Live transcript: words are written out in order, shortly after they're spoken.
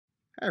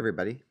Hi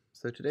everybody.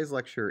 So today's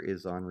lecture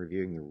is on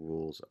reviewing the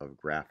rules of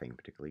graphing,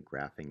 particularly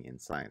graphing in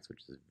science,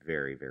 which is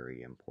very,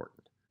 very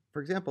important.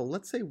 For example,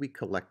 let's say we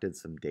collected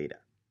some data.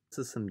 This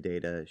is some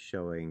data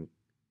showing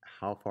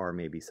how far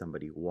maybe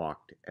somebody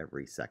walked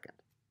every second.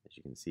 As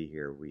you can see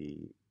here,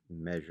 we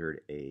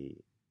measured a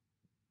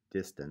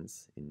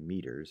distance in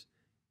meters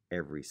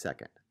every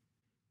second.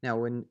 Now,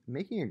 when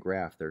making a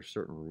graph, there are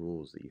certain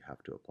rules that you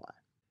have to apply.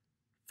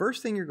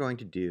 First thing you're going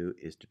to do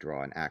is to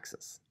draw an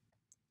axis.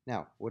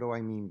 Now, what do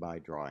I mean by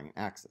drawing an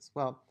axis?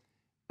 Well,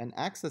 an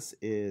axis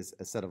is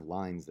a set of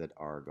lines that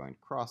are going to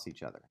cross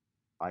each other.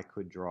 I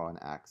could draw an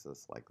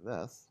axis like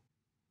this,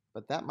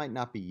 but that might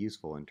not be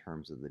useful in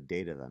terms of the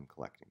data that I'm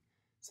collecting.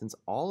 Since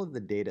all of the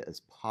data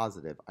is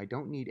positive, I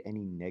don't need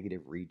any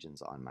negative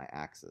regions on my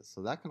axis,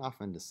 so that can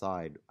often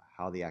decide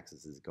how the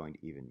axis is going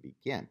to even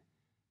begin.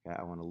 Okay,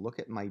 I want to look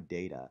at my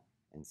data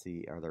and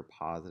see are there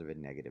positive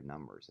and negative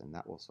numbers, and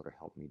that will sort of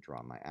help me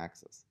draw my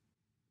axis.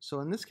 So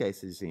in this case,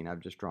 as you've seen, I've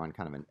just drawn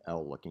kind of an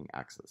L-looking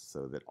axis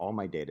so that all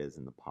my data is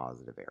in the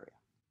positive area.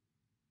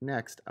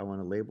 Next, I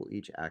want to label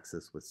each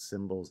axis with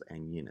symbols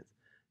and units.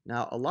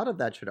 Now, a lot of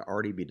that should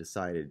already be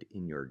decided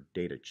in your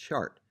data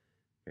chart.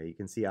 Okay, you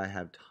can see I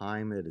have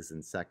time that is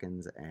in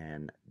seconds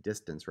and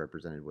distance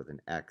represented with an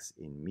X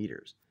in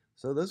meters.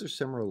 So those are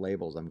similar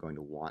labels I'm going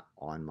to want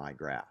on my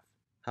graph.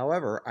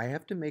 However, I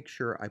have to make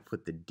sure I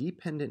put the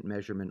dependent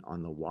measurement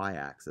on the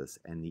y-axis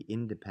and the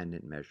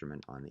independent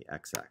measurement on the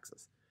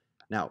x-axis.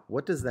 Now,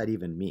 what does that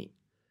even mean?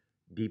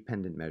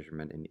 Dependent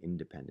measurement and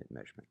independent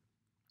measurement.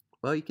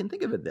 Well, you can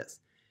think of it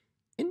this.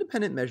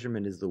 Independent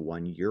measurement is the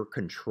one you're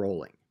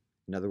controlling.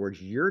 In other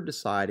words, you're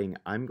deciding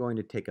I'm going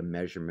to take a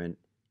measurement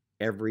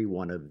every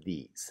one of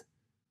these.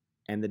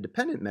 And the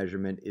dependent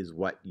measurement is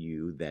what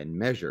you then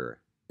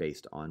measure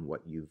based on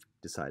what you've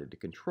decided to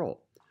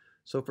control.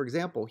 So for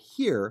example,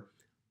 here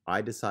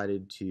I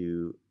decided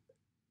to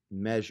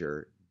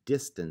measure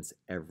distance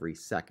every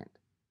second.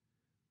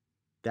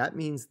 That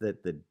means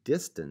that the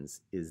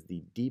distance is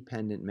the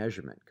dependent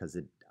measurement because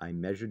I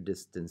measure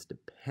distance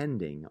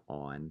depending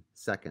on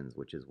seconds,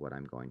 which is what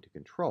I'm going to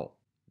control.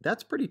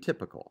 That's pretty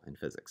typical in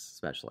physics,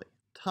 especially.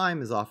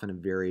 Time is often a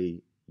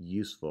very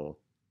useful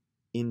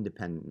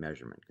independent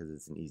measurement because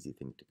it's an easy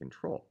thing to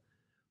control.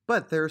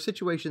 But there are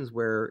situations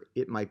where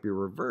it might be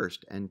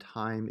reversed and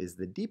time is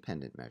the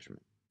dependent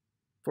measurement.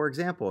 For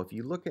example, if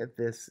you look at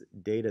this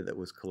data that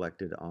was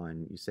collected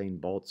on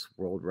Usain Bolt's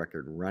world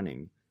record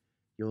running,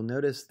 you'll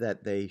notice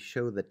that they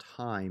show the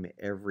time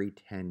every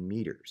 10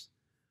 meters.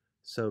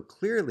 So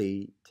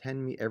clearly,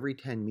 every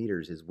 10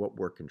 meters is what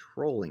we're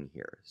controlling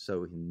here.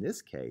 So in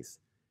this case,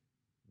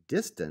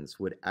 distance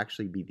would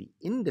actually be the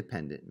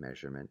independent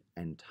measurement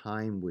and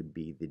time would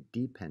be the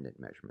dependent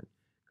measurement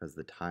because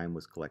the time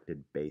was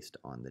collected based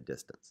on the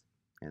distance.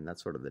 And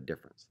that's sort of the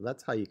difference. So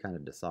that's how you kind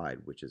of decide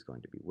which is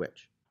going to be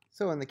which.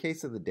 So in the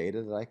case of the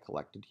data that I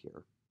collected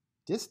here,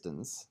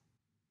 distance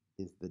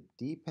is the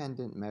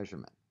dependent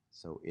measurement.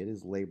 So it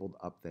is labeled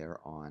up there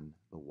on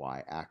the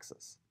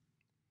y-axis.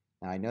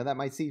 Now I know that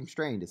might seem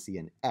strange to see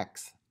an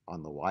X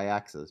on the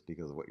y-axis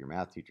because of what your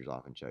math teachers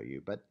often show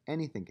you, but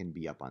anything can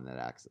be up on that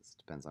axis.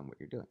 Depends on what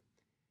you're doing.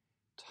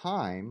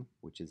 Time,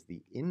 which is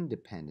the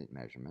independent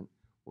measurement,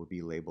 will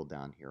be labeled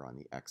down here on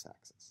the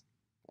x-axis.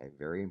 Okay,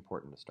 very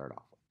important to start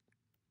off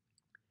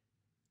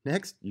with.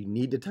 Next, you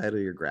need to title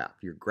your graph.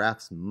 Your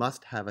graphs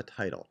must have a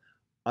title.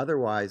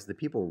 Otherwise, the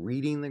people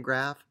reading the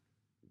graph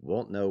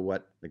won't know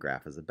what the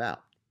graph is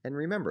about. And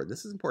remember,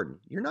 this is important.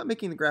 You're not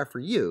making the graph for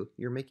you,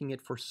 you're making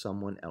it for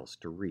someone else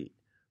to read.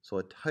 So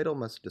a title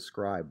must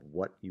describe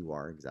what you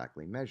are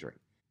exactly measuring.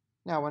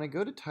 Now, when I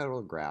go to title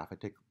a graph, I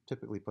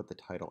typically put the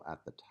title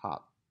at the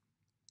top.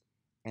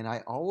 And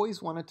I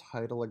always want to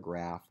title a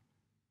graph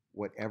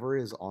whatever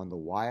is on the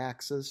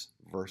y-axis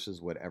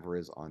versus whatever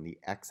is on the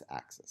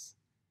x-axis.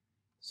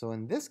 So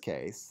in this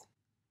case,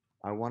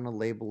 I want to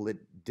label it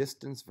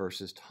distance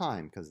versus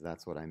time because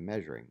that's what I'm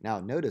measuring. Now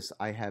notice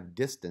I have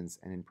distance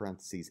and in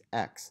parentheses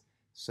x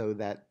so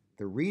that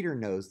the reader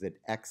knows that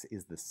x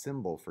is the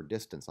symbol for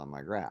distance on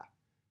my graph.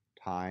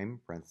 Time,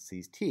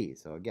 parentheses t.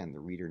 So again, the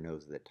reader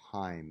knows that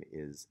time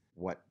is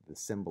what the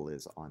symbol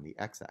is on the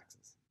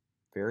x-axis.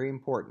 Very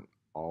important.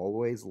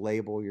 Always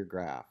label your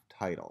graph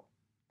title,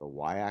 the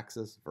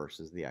y-axis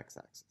versus the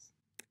x-axis.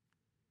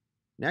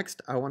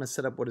 Next, I want to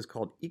set up what is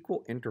called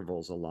equal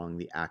intervals along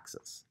the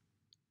axis.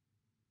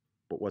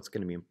 But what's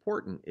going to be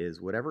important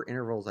is whatever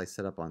intervals I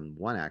set up on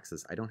one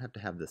axis, I don't have to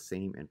have the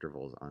same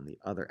intervals on the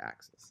other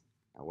axis.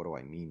 Now, what do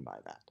I mean by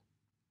that?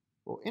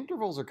 Well,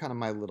 intervals are kind of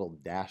my little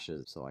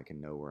dashes so I can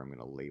know where I'm going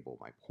to label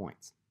my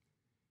points.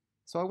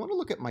 So I want to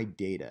look at my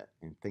data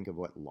and think of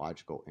what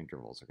logical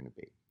intervals are going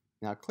to be.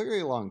 Now,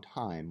 clearly along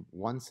time,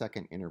 1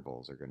 second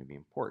intervals are going to be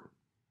important.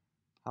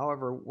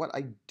 However, what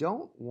I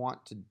don't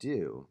want to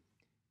do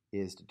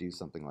is to do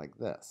something like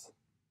this,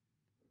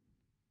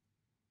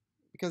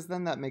 because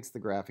then that makes the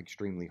graph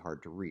extremely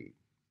hard to read.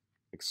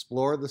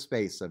 Explore the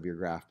space of your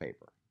graph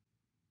paper.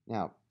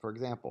 Now, for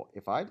example,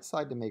 if I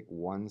decide to make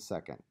 1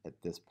 second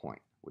at this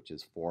point, which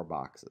is 4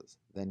 boxes,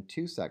 then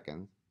 2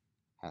 seconds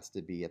has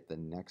to be at the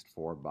next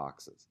 4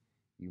 boxes.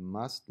 You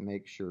must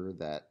make sure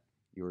that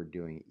you're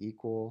doing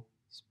equal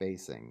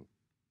spacing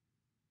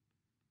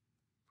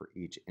for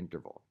each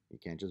interval. You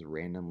can't just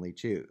randomly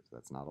choose.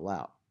 That's not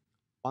allowed.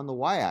 On the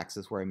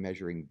y-axis, where I'm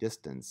measuring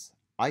distance,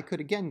 I could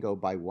again go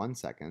by 1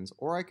 second,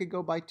 or I could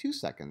go by 2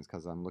 seconds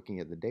because I'm looking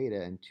at the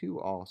data, and 2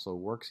 also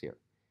works here.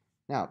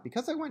 Now,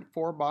 because I went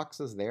 4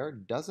 boxes there,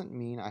 doesn't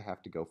mean I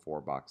have to go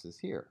 4 boxes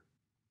here.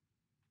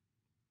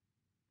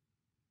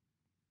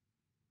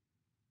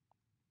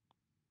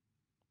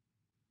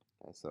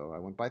 Okay, so I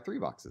went by 3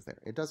 boxes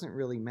there. It doesn't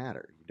really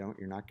matter.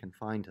 You're not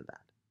confined to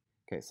that.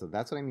 Okay, so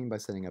that's what I mean by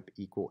setting up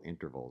equal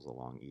intervals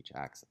along each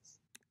axis.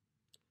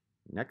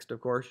 Next,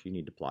 of course, you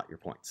need to plot your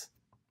points.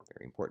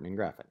 Very important in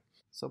graphing.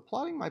 So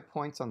plotting my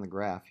points on the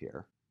graph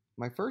here,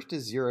 my first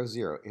is 0,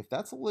 0. If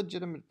that's a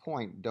legitimate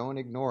point, don't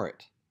ignore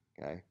it.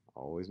 Okay,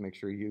 always make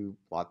sure you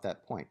plot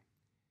that point.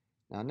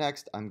 Now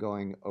next, I'm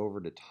going over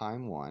to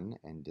time 1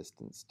 and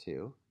distance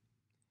 2.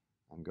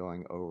 I'm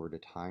going over to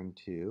time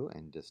 2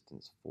 and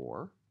distance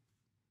 4.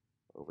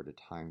 Over to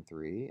time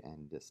 3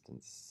 and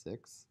distance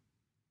 6.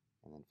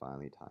 And then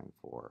finally time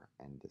 4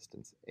 and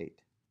distance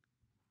 8.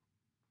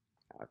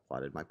 I've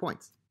plotted my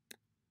points.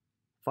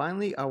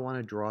 Finally, I want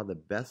to draw the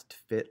best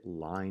fit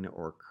line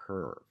or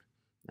curve.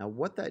 Now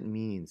what that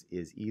means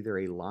is either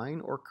a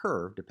line or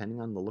curve, depending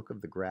on the look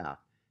of the graph,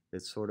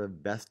 that sort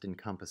of best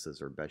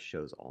encompasses or best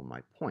shows all my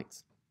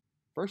points.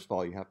 First of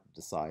all, you have to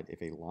decide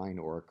if a line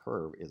or a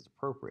curve is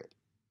appropriate.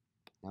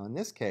 Now in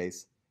this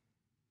case,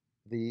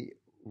 the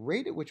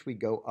rate at which we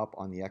go up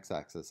on the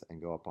x-axis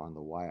and go up on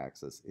the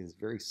y-axis is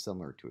very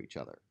similar to each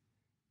other.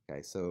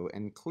 Okay, so,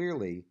 and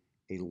clearly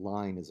a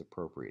line is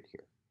appropriate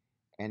here.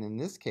 And in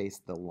this case,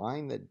 the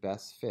line that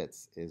best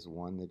fits is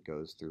one that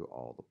goes through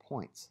all the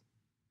points.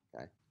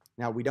 Okay.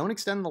 Now, we don't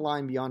extend the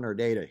line beyond our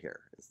data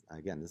here.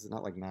 Again, this is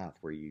not like math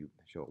where you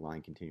show a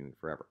line continuing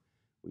forever.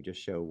 We just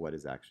show what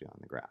is actually on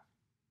the graph.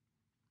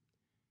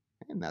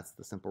 And that's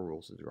the simple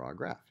rules to draw a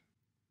graph.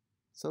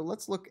 So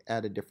let's look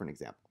at a different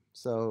example.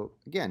 So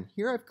again,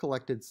 here I've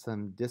collected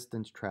some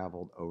distance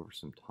traveled over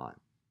some time.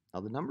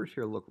 Now the numbers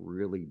here look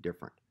really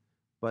different,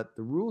 but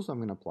the rules I'm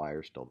going to apply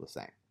are still the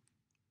same.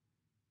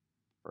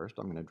 First,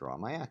 I'm going to draw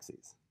my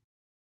axes.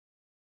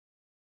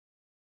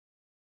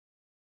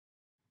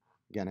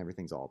 Again,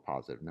 everything's all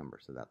positive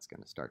numbers, so that's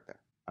going to start there.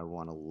 I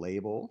want to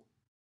label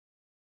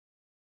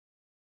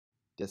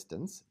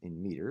distance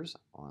in meters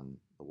on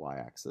the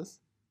y-axis.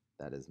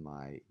 That is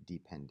my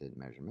dependent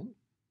measurement.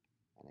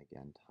 And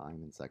again,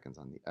 time in seconds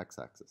on the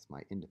x-axis,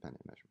 my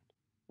independent measurement.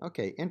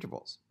 Okay,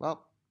 intervals.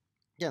 Well,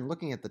 again,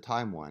 looking at the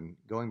time one,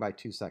 going by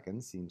 2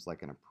 seconds seems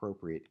like an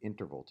appropriate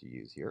interval to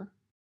use here.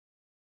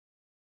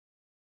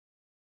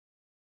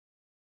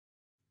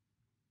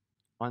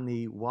 On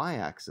the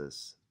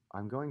y-axis,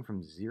 I'm going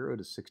from 0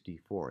 to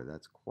 64.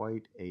 That's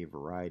quite a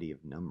variety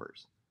of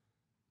numbers.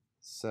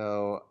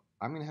 So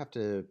I'm going to have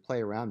to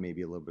play around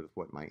maybe a little bit with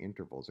what my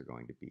intervals are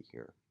going to be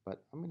here.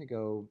 But I'm going to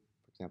go,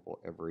 for example,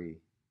 every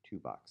 2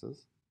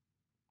 boxes.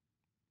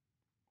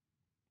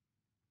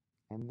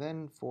 And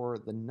then for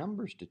the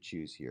numbers to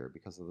choose here,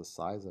 because of the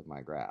size of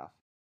my graph,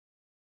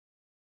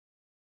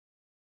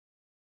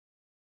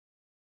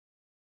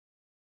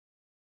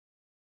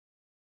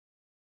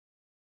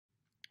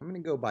 I'm going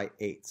to go by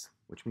 8s,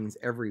 which means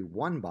every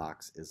 1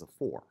 box is a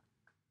 4.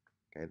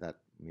 Okay, that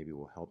maybe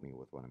will help me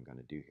with what I'm going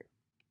to do here.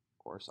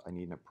 Of course, I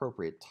need an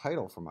appropriate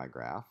title for my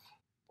graph.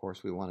 Of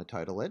course, we want to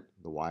title it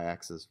the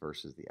y-axis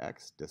versus the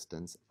x,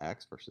 distance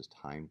x versus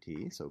time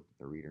t, so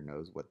the reader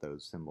knows what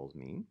those symbols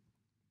mean.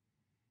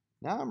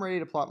 Now I'm ready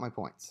to plot my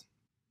points.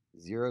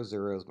 0,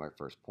 0 is my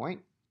first point.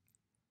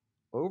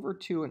 Over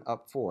 2 and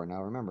up 4.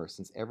 Now remember,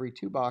 since every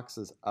 2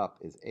 boxes up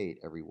is 8,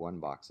 every 1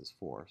 box is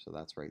 4, so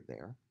that's right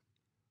there.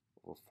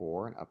 Over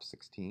 4 and up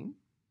 16.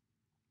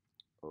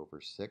 Over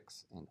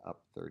 6 and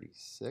up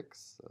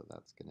 36, so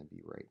that's going to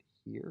be right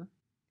here.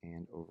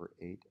 And over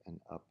 8 and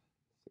up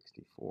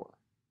 64.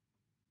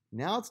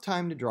 Now it's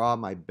time to draw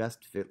my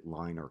best fit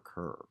line or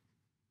curve.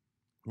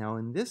 Now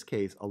in this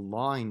case, a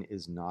line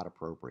is not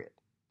appropriate.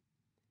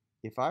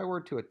 If I were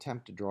to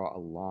attempt to draw a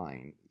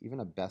line, even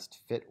a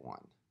best fit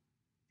one,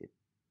 it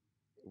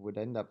would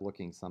end up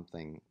looking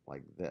something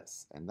like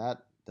this, and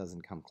that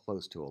doesn't come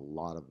close to a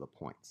lot of the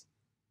points.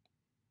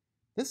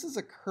 This is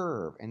a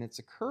curve, and it's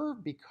a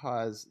curve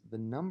because the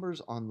numbers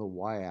on the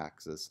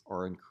y-axis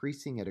are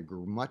increasing at a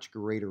much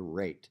greater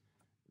rate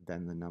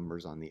than the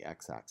numbers on the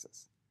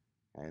x-axis.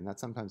 And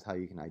that's sometimes how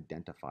you can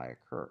identify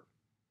a curve.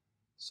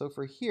 So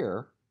for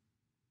here,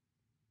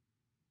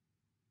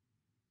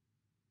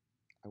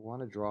 I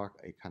want to draw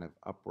a kind of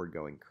upward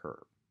going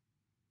curve.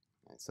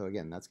 So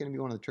again, that's going to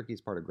be one of the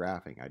trickiest part of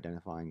graphing,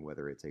 identifying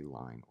whether it's a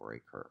line or a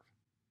curve.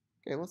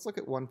 Okay, let's look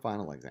at one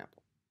final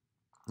example.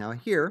 Now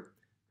here,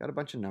 got a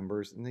bunch of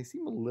numbers, and they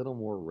seem a little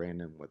more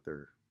random what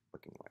they're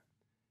looking like.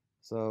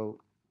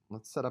 So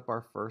let's set up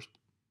our first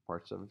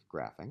parts of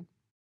graphing.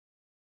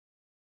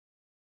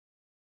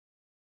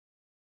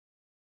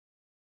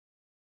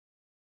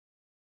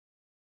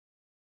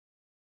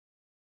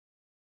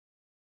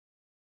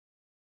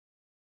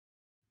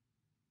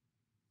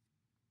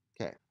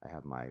 Okay, I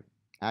have my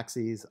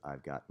axes,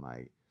 I've got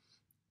my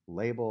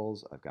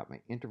labels, I've got my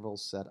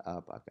intervals set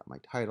up, I've got my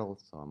title,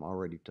 so I'm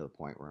already to the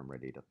point where I'm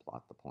ready to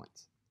plot the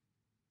points.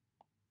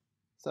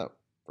 So,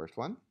 first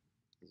one,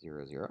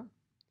 0, 0.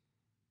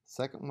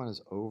 Second one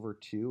is over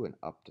 2 and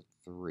up to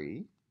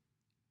 3,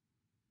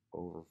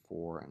 over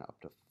 4 and up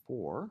to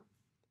 4,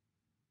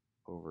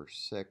 over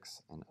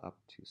 6 and up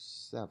to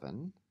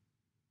 7,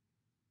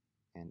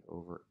 and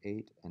over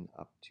 8 and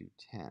up to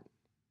 10.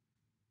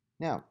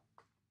 Now,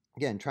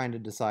 again, trying to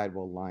decide,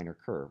 well, line or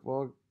curve.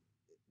 Well,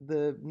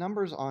 the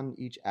numbers on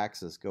each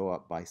axis go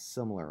up by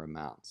similar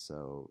amounts,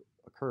 so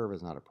a curve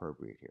is not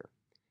appropriate here.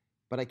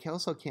 But I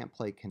also can't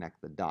play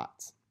connect the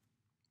dots.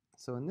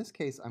 So in this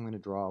case, I'm going to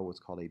draw what's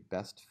called a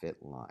best fit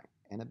line.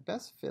 And a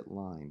best fit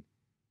line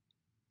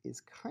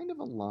is kind of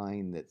a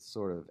line that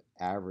sort of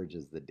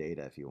averages the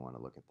data, if you want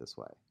to look at it this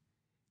way.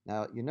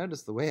 Now, you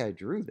notice the way I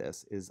drew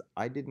this is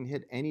I didn't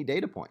hit any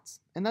data points,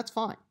 and that's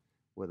fine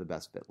with a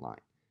best fit line.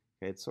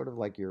 Okay, it's sort of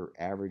like you're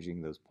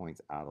averaging those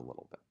points out a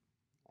little bit,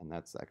 and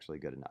that's actually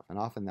good enough. And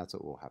often that's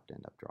what we'll have to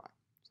end up drawing.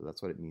 So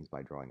that's what it means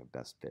by drawing a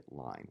best fit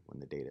line when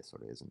the data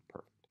sort of isn't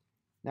perfect.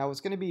 Now,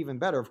 what's going to be even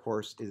better, of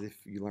course, is if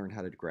you learn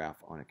how to graph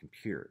on a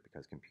computer,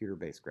 because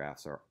computer-based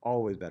graphs are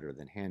always better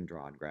than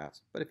hand-drawn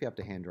graphs. But if you have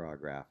to hand-draw a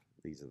graph,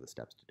 these are the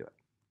steps to do it.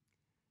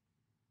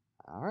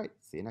 All right,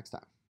 see you next time.